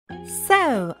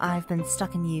So, I've been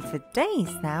stuck in you for days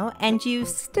now, and you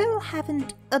still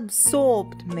haven't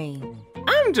absorbed me.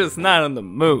 I'm just not in the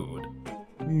mood.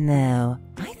 No,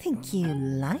 I think you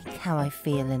like how I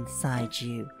feel inside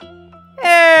you.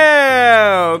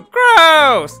 Ew!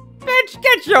 Gross! Bitch,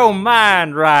 get your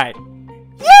mind right!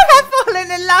 You have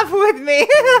fallen in love with me!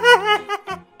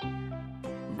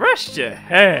 Brush your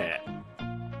hair.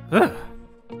 Ugh.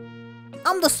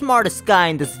 I'm the smartest guy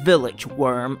in this village,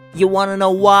 Wyrm. You wanna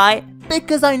know why?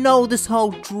 Because I know this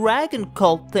whole dragon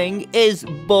cult thing is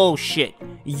bullshit.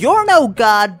 You're no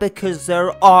god because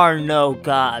there are no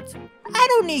gods. I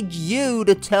don't need you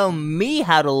to tell me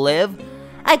how to live.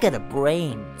 I got a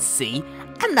brain, see?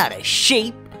 I'm not a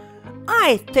sheep.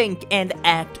 I think and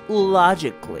act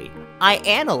logically. I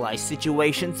analyze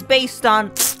situations based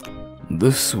on...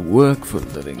 This work for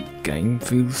living game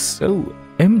feels so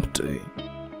empty.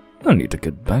 I need to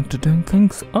get back to doing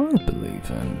things I believe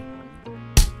in.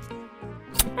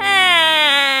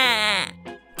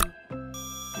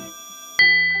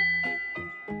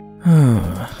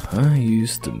 I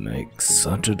used to make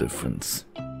such a difference.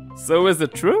 So is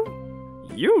it true?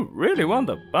 You really want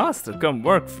the boss to come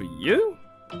work for you?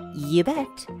 You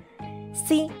bet.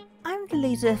 See, I'm the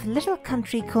leader of a little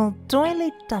country called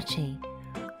Doily Duchy.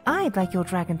 I'd like your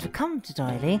dragon to come to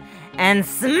Doily and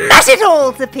smash it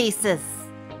all to pieces!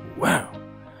 Wow,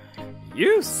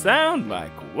 you sound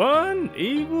like one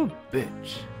evil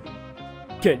bitch.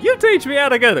 Can you teach me how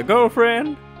to get a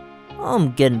girlfriend?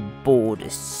 I'm getting bored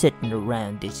of sitting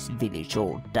around this village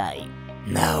all day.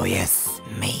 No, yes,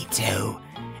 me too.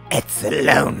 It's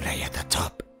lonely at the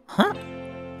top. Huh?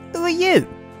 Who are you?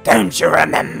 Don't you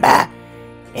remember?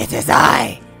 It is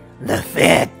I, the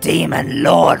feared demon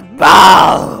Lord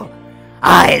Baal.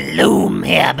 I loom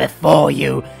here before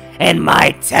you in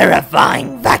my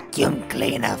terrifying vacuum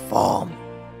cleaner form.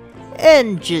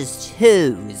 And just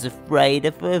who's afraid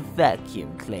of a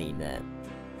vacuum cleaner?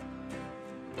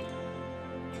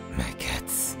 My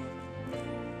cats.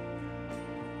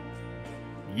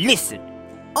 Listen,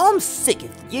 I'm sick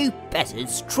of you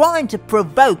bastards trying to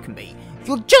provoke me.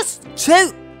 You're just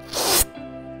too...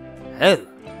 Oh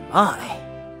my.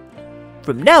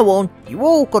 From now on, you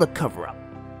all gotta cover up.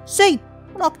 See,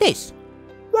 like this.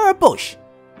 Wear a bush.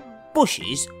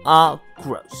 Bushes are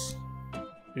gross.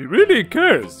 He really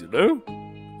cares, you know.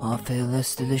 I feel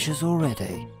less delicious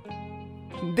already.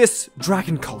 This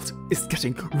dragon cult is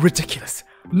getting ridiculous.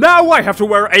 Now I have to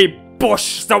wear a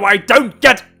bush so I don't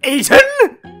get eaten?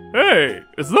 Hey,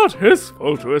 it's not his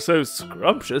fault we're so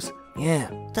scrumptious. Yeah,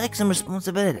 take some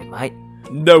responsibility, mate.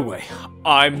 No way.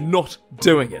 I'm not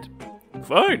doing it.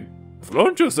 Fine,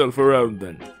 flaunt yourself around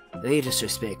then. Be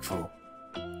disrespectful.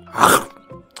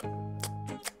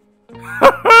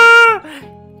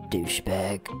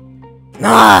 Douchebag.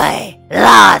 I,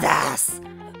 Lardas,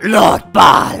 Lord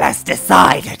Baal has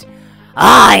decided.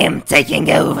 I am taking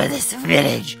over this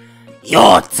village.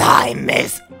 Your time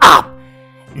is up.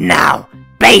 Now,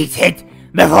 beat it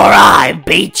before I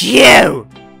beat you.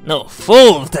 No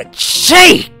fool of the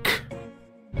Cheek!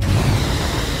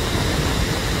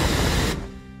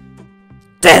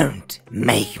 Don't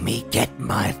make me get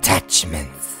my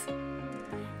attachments.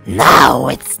 Now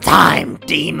it's time,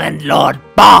 Demon Lord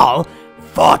Baal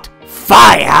fought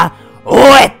fire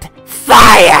with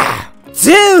fire!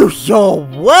 Do your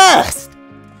worst!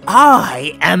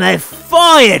 I am a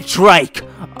fire drake!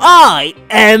 I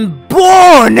am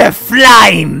born a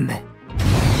flame!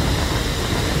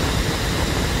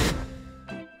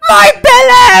 My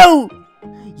pillow!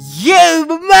 You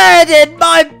murdered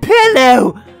my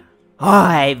pillow!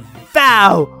 I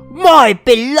vow my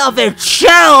beloved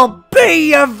shall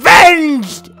be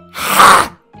avenged!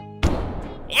 Ha!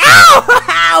 Ow!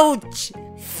 Ouch!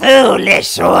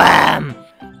 Foolish worm!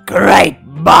 Great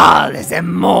Baal is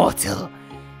immortal.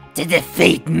 To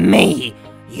defeat me,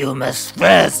 you must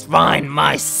first find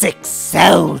my 6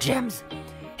 soul gems,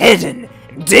 hidden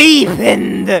deep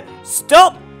in the...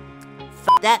 Stop!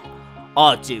 F that.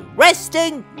 I'll do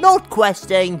resting, not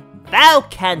questing. Vow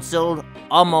cancelled.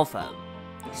 I'm off home.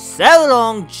 So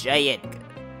long, J. Edgar.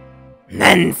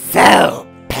 Then so,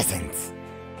 peasants.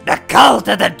 The cult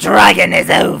of the dragon is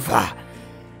over.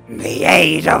 The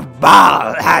age of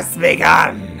Baal has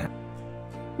begun.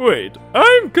 Wait,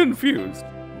 I'm confused.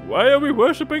 Why are we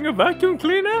worshipping a vacuum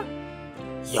cleaner?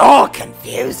 You're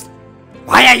confused?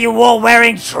 Why are you all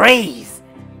wearing trees?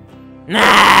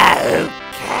 Nah, who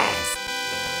cares?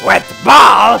 With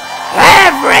Baal,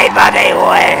 everybody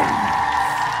wins!